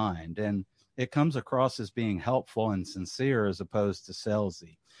their mind. And it comes across as being helpful and sincere as opposed to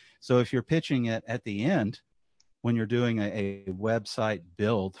salesy. So if you're pitching it at the end, when you're doing a website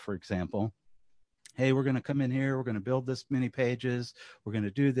build, for example, hey, we're going to come in here, we're going to build this many pages, we're going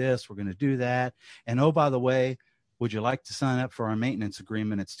to do this, we're going to do that. And oh, by the way, would you like to sign up for our maintenance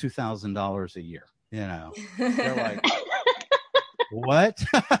agreement? It's $2,000 a year. They're like, what?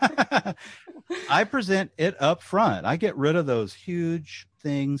 I present it up front. I get rid of those huge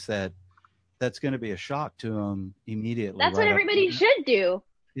things that's going to be a shock to them immediately. That's what everybody should do.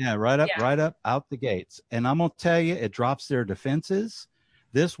 Yeah, right up out the gates. And I'm going to tell you, it drops their defenses.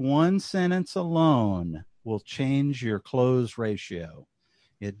 This one sentence alone will change your close ratio.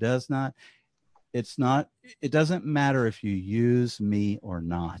 It doesn't matter if you use me or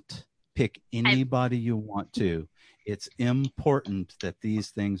not. Pick anybody you want to. It's important that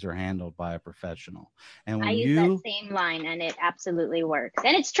these things are handled by a professional. And when I use that same line, and it absolutely works.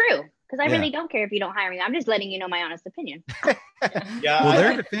 And it's true, because I really don't care if you don't hire me. I'm just letting you know my honest opinion. Well,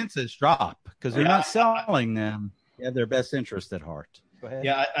 their defenses drop because they're not selling them. They have their best interest at heart. Go ahead.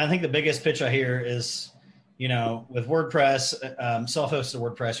 Yeah, I think the biggest pitch I hear is, with WordPress, self-hosted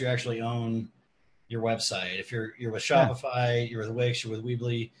WordPress, you actually own, your website. If you're with Shopify, you're with Wix, you're with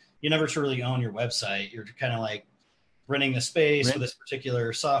Weebly, you never truly own your website. You're kind of like renting the space with this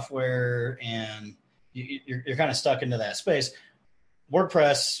particular software, and you're kind of stuck into that space.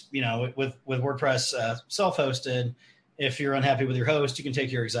 WordPress, with WordPress self-hosted, if you're unhappy with your host, you can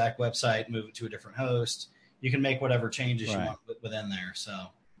take your exact website, move it to a different host. You can make whatever changes you want within there. So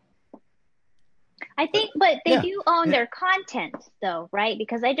I think, but they do own their content though, right?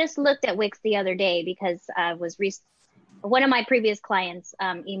 Because I just looked at Wix the other day because one of my previous clients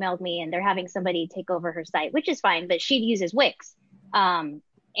emailed me and they're having somebody take over her site, which is fine, but she uses Wix.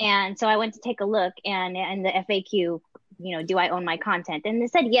 And so I went to take a look, and the FAQ, do I own my content? And they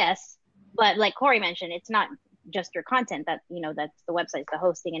said yes, but like Corey mentioned, it's not just your content that's the website, the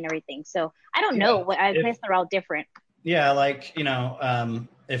hosting and everything. So I don't know. I guess they're all different. Yeah, like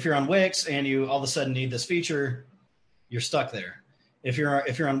if you're on Wix and you all of a sudden need this feature, you're stuck there. If you're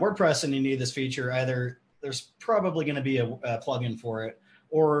on WordPress and you need this feature, either there's probably going to be a plugin for it,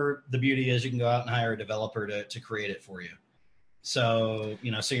 or the beauty is you can go out and hire a developer to create it for you. So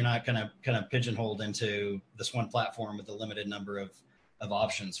so you're not kind of pigeonholed into this one platform with a limited number of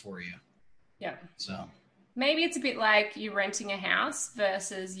options for you. Yeah. So maybe it's a bit like you renting a house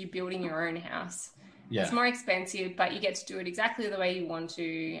versus you building your own house. Yeah. It's more expensive, but you get to do it exactly the way you want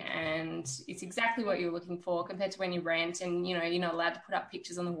to, and it's exactly what you're looking for compared to when you rent, and you're not allowed to put up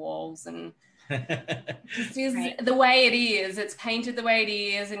pictures on the walls, and this is the way it is. It's painted the way it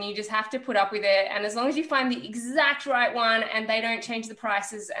is, and you just have to put up with it. And as long as you find the exact right one, and they don't change the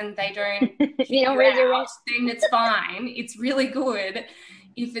prices, and they don't, then it's fine. It's really good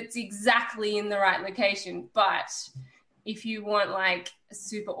if it's exactly in the right location. But if you want like a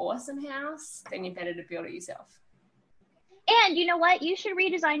super awesome house, then you're better to build it yourself. And you know what? You should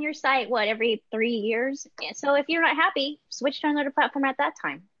redesign your site, every 3 years? So if you're not happy, switch to another platform at that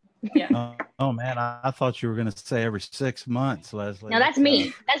time. Yeah. Oh man, I thought you were going to say every 6 months, Leslie. No, that's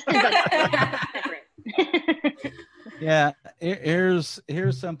me. That's different. Yeah, here's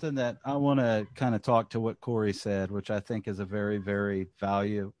something that I want to kind of talk to what Corey said, which I think is a very, very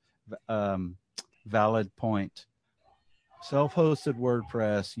valid point. Self-hosted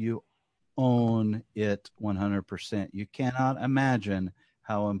WordPress, you own it 100%. You cannot imagine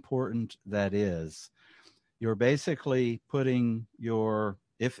how important that is. You're basically putting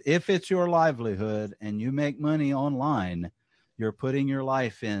if it's your livelihood and you make money online, you're putting your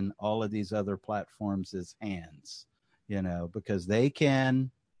life in all of these other platforms' hands, because they can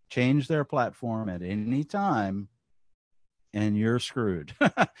change their platform at any time and you're screwed.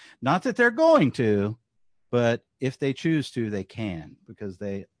 Not that they're going to, but if they choose to, they can, because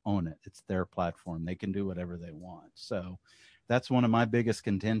they own it. It's their platform. They can do whatever they want. So that's one of my biggest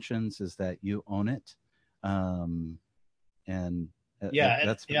contentions, is that you own it. And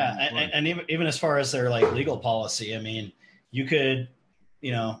even as far as their like legal policy, I mean, you could,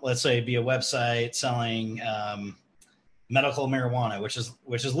 let's say be a website selling medical marijuana, which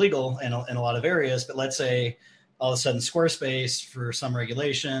is legal in a lot of areas. But let's say all of a sudden Squarespace, for some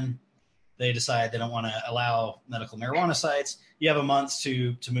regulation, they decide they don't want to allow medical marijuana sites. You have a month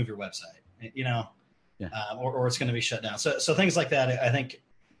to move your website, or it's going to be shut down. So things like that,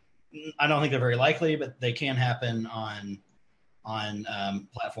 I don't think they're very likely, but they can happen on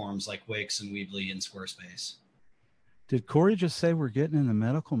platforms like Wix and Weebly and Squarespace. Did Corey just say we're getting in the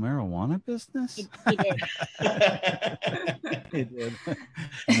medical marijuana business? He did. He did.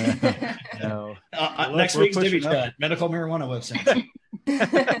 No. Next week's Divi Chat, medical marijuana website.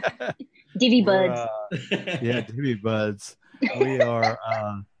 Divi Buds. Divi Buds. We are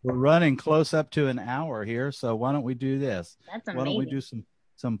we're running close up to an hour here, so why don't we do this? That's amazing. Why don't we do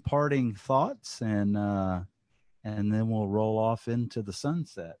some parting thoughts, and then we'll roll off into the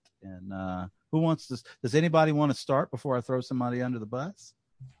sunset. And who wants to? Does anybody want to start before I throw somebody under the bus?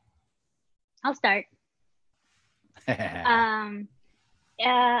 I'll start. Okay,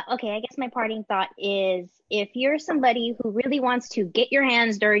 I guess my parting thought is, if you're somebody who really wants to get your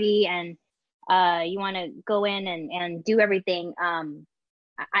hands dirty and you want to go in and do everything,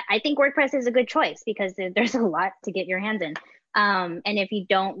 I think WordPress is a good choice, because there's a lot to get your hands in. And if you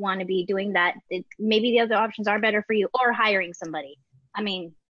don't want to be doing that, maybe the other options are better for you, or hiring somebody. I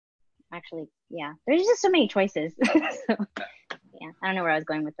mean, actually, yeah, there's just so many choices. So, yeah, I don't know where I was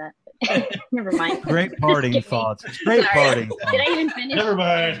going with that. But never mind. Great parting thoughts. Great parting thoughts. Did I even finish? Never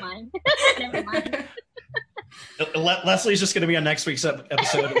mind. Never mind. Leslie's just going to be on next week's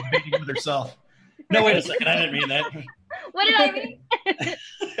episode of Debating with Herself. No, wait a second. I didn't mean that. What did I mean?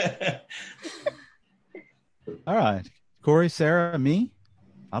 All right. Corey, Sarah, me?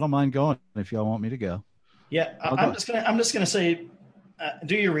 I don't mind going if y'all want me to go. Yeah, I'm just gonna say,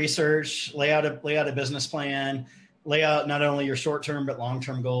 do your research, lay out a business plan, lay out not only your short-term but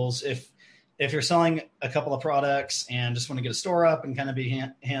long-term goals. If you're selling a couple of products and just want to get a store up and kind of be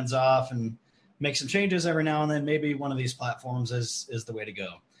hands off and make some changes every now and then, maybe one of these platforms is the way to go.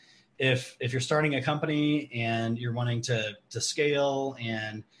 If you're starting a company and you're wanting to scale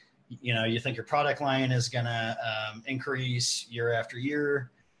and you think your product line is going to increase year after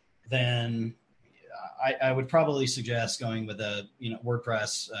year, then I would probably suggest going with a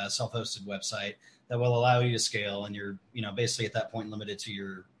WordPress self-hosted website that will allow you to scale, and you're basically at that point limited to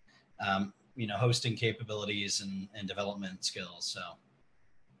your hosting capabilities and development skills. So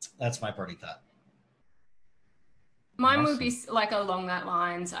that's my parting thought. Mine would be like along that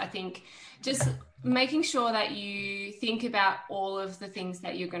lines. I think just making sure that you think about all of the things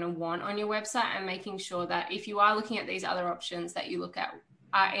that you're going to want on your website, and making sure that if you are looking at these other options, that you look at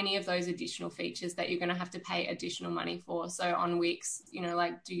are any of those additional features that you're going to have to pay additional money for. So on Wix,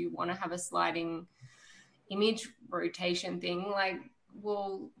 like, do you want to have a sliding image rotation thing? Like,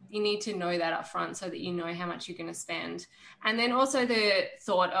 well, you need to know that up front so that you know how much you're going to spend. And then also the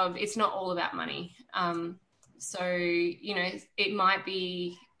thought of it's not all about money. So, it might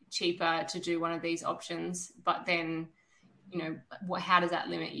be cheaper to do one of these options, but then, how does that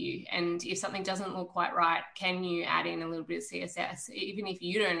limit you? And if something doesn't look quite right, can you add in a little bit of CSS? Even if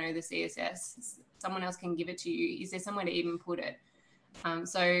you don't know the CSS, someone else can give it to you. Is there somewhere to even put it?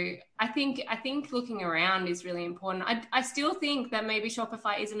 So I think looking around is really important. I still think that maybe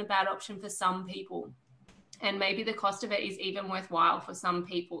Shopify isn't a bad option for some people, and maybe the cost of it is even worthwhile for some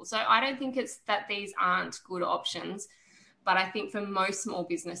people. So I don't think it's that these aren't good options, but I think for most small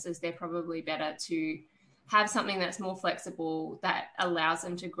businesses, they're probably better to have something that's more flexible, that allows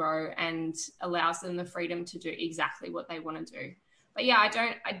them to grow and allows them the freedom to do exactly what they want to do. But yeah,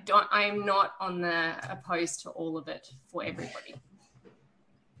 I'm not on the opposed to all of it for everybody.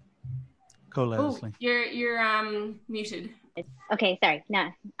 Go, Leslie. You're muted. Okay, sorry. No,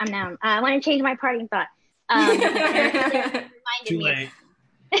 I'm now. I want to change my parting thought. Too late.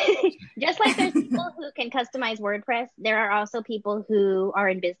 Just like there's people who can customize WordPress, there are also people who are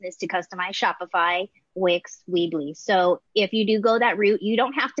in business to customize Shopify, Wix, Weebly. So if you do go that route, you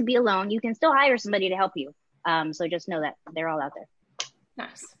don't have to be alone. You can still hire somebody to help you. So just know that they're all out there.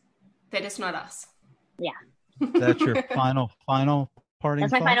 Nice. They're just not us. Yeah. That's your final parting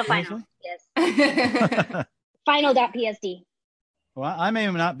That's my thought, final. Leslie? Yes. Final.psd. Well, I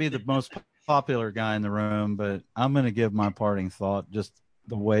may not be the most popular guy in the room, but I'm going to give my parting thought just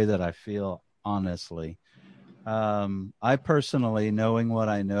the way that I feel, honestly. I personally, knowing what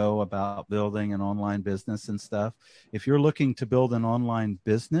I know about building an online business and stuff, if you're looking to build an online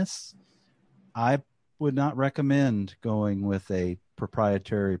business, I would not recommend going with a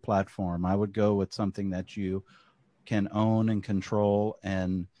proprietary platform. I would go with something that you can own and control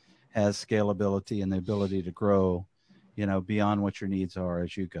and has scalability and the ability to grow, beyond what your needs are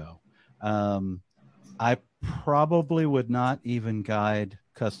as you go. I probably would not even guide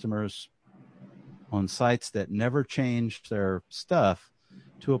customers on sites that never changed their stuff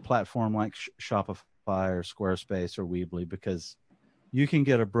to a platform like Shopify or Squarespace or Weebly, because you can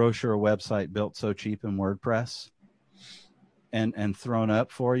get a brochure or website built so cheap in WordPress and thrown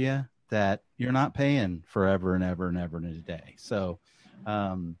up for you that you're not paying forever and ever and ever and a day. So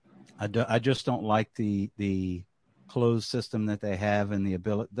I just don't like the closed system that they have, and the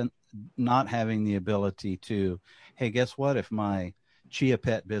ability, not having the ability to, hey, guess what? If my Chia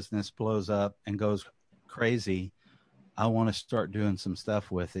Pet business blows up and goes crazy, I want to start doing some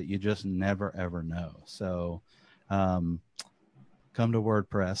stuff with it. You just never, ever know. So come to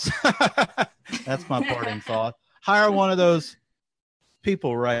WordPress. That's my parting thought. Hire one of those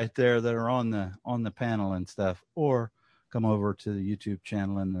people right there that are on the panel and stuff, or come over to the YouTube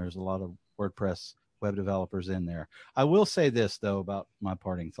channel, and there's a lot of WordPress web developers in there. I will say this, though, about my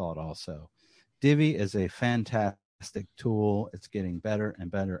parting thought also. Divi is a fantastic tool. It's getting better and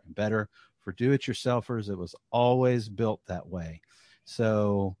better and better. For do-it-yourselfers, it was always built that way.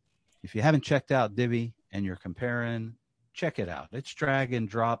 So if you haven't checked out Divi and you're comparing, check it out. It's drag and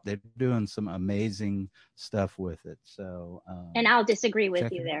drop. They're doing some amazing stuff with it. So, and I'll disagree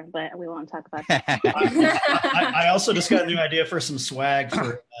with you there, but we won't talk about that. I also just got a new idea for some swag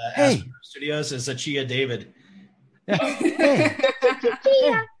for hey. Studios. Is a Chia David. Hey.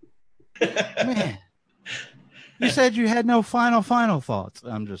 Chia. Man, you said you had no final thoughts.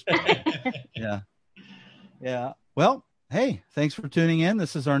 I'm just yeah. Well, hey, thanks for tuning in.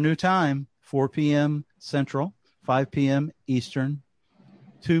 This is our new time: 4 p.m. Central, 5 p.m. Eastern,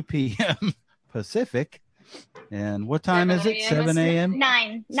 2 p.m. Pacific. And what time is it? 7 a.m.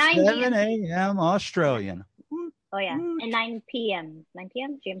 9 7 a.m. Australian. Oh yeah, and 9 p.m.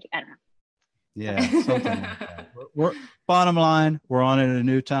 GMT. I don't know. Yeah, something like that. Bottom line, we're on at a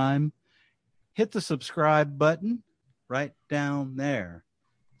new time. Hit the subscribe button right down there.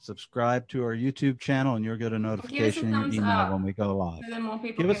 Subscribe to our YouTube channel, and you'll get a notification in your email when we go live.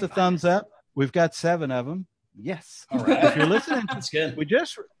 Give us a thumbs up. We've got 7 of them. Yes. All right. If you're listening, That's good. We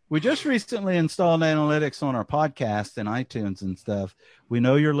just recently installed analytics on our podcast and iTunes and stuff. We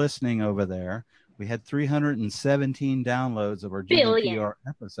know you're listening over there. We had 317 downloads of our GDPR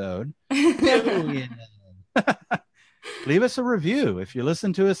episode. Billion. Leave us a review. If you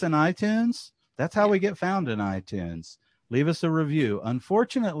listen to us in iTunes, that's how we get found in iTunes. Leave us a review.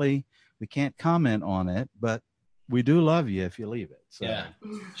 Unfortunately, we can't comment on it, but we do love you if you leave it. So.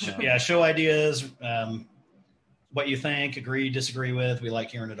 Yeah. Show ideas, what you think, agree, disagree with. We like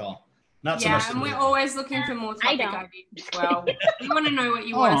hearing it all. Not so much. And we're always looking for more topic ideas as well. We want to know what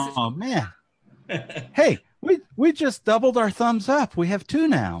you want us to. Oh man. Hey, we just doubled our thumbs up. We have 2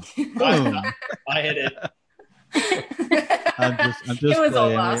 now. Boom. I hit it. I'm just it was playing.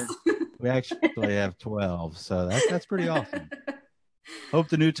 all us. We actually have 12, so that's pretty awesome. Hope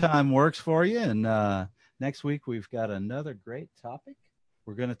the new time works for you. And next week we've got another great topic.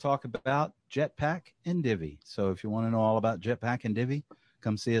 We're going to talk about Jetpack and Divi. So if you want to know all about Jetpack and Divi,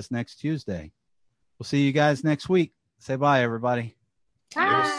 come see us next Tuesday. We'll see you guys next week. Say bye, everybody. Bye.